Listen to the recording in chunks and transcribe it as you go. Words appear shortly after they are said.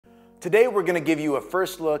Today we're going to give you a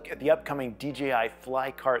first look at the upcoming DJI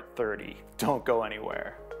FlyCart 30. Don't go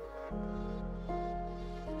anywhere.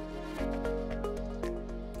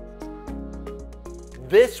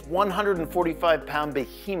 This 145-pound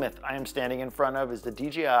behemoth I am standing in front of is the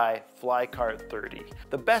DJI FlyCart 30.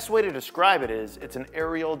 The best way to describe it is it's an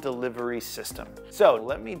aerial delivery system. So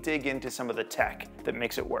let me dig into some of the tech that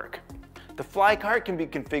makes it work. The FlyCart can be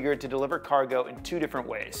configured to deliver cargo in two different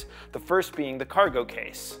ways. The first being the cargo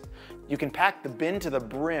case. You can pack the bin to the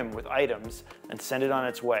brim with items and send it on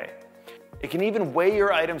its way. It can even weigh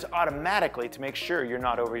your items automatically to make sure you're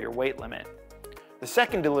not over your weight limit. The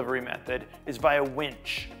second delivery method is via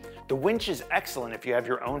winch. The winch is excellent if you have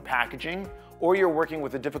your own packaging or you're working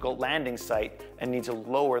with a difficult landing site and need to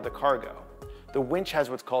lower the cargo. The winch has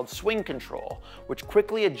what's called swing control, which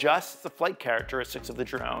quickly adjusts the flight characteristics of the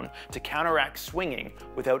drone to counteract swinging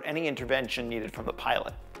without any intervention needed from the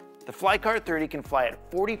pilot. The FlyCart 30 can fly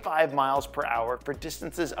at 45 miles per hour for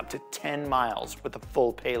distances up to 10 miles with a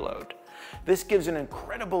full payload. This gives an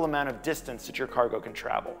incredible amount of distance that your cargo can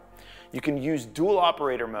travel. You can use dual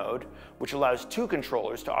operator mode, which allows two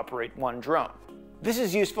controllers to operate one drone. This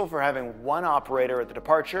is useful for having one operator at the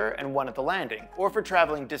departure and one at the landing, or for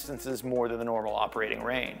traveling distances more than the normal operating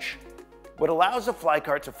range. What allows the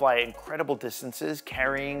FlyCart to fly incredible distances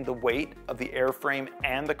carrying the weight of the airframe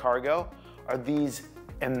and the cargo are these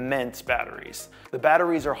immense batteries. The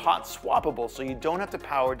batteries are hot swappable, so you don't have to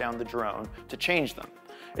power down the drone to change them.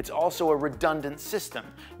 It's also a redundant system,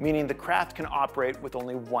 meaning the craft can operate with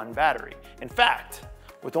only one battery. In fact,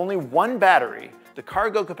 with only one battery, the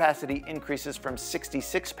cargo capacity increases from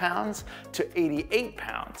 66 pounds to 88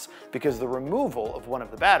 pounds because the removal of one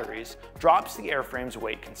of the batteries drops the airframe's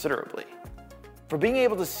weight considerably. For being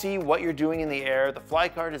able to see what you're doing in the air, the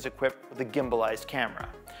FlyCart is equipped with a gimbalized camera.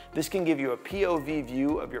 This can give you a POV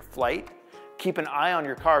view of your flight, keep an eye on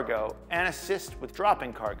your cargo, and assist with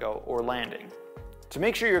dropping cargo or landing. To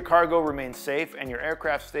make sure your cargo remains safe and your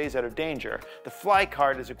aircraft stays out of danger, the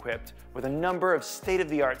FlyCart is equipped with a number of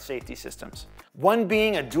state-of-the-art safety systems. One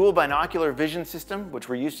being a dual binocular vision system, which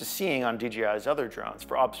we're used to seeing on DJI's other drones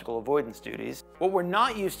for obstacle avoidance duties. What we're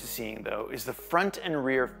not used to seeing, though, is the front and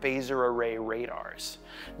rear phaser array radars.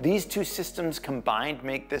 These two systems combined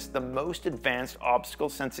make this the most advanced obstacle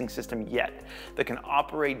sensing system yet that can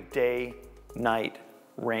operate day, night,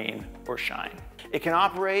 rain, or shine. It can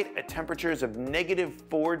operate at temperatures of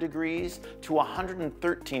 -4 degrees to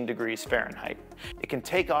 113 degrees Fahrenheit. It can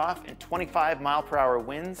take off in 25-mile-per-hour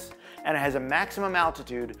winds, and it has a maximum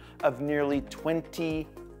altitude of nearly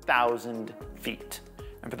 20,000 feet.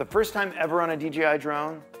 And for the first time ever on a DJI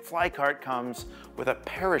drone, FlyCart comes with a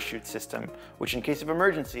parachute system, which in case of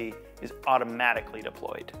emergency is automatically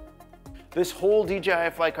deployed. This whole DJI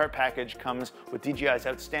FlyCart package comes with DJI's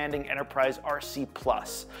outstanding Enterprise RC+,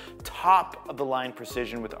 top-of-the-line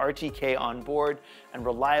precision with RTK on board and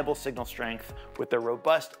reliable signal strength with their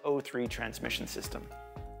robust O3 transmission system.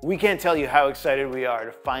 We can't tell you how excited we are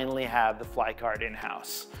to finally have the FlyCart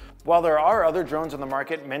in-house. While there are other drones on the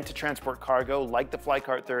market meant to transport cargo like the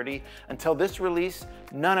FlyCart 30, until this release,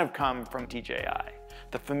 none have come from DJI.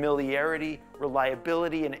 The familiarity,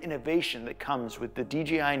 reliability, and innovation that comes with the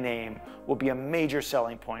DJI name will be a major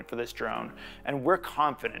selling point for this drone, and we're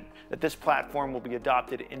confident that this platform will be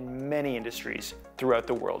adopted in many industries throughout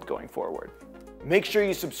the world going forward. Make sure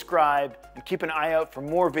you subscribe and keep an eye out for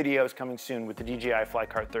more videos coming soon with the DJI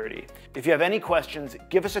FlyCart 30. If you have any questions,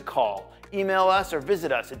 give us a call, email us, or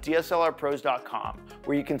visit us at DSLRPros.com,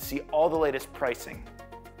 where you can see all the latest pricing.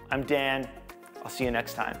 I'm Dan. I'll see you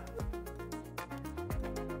next time.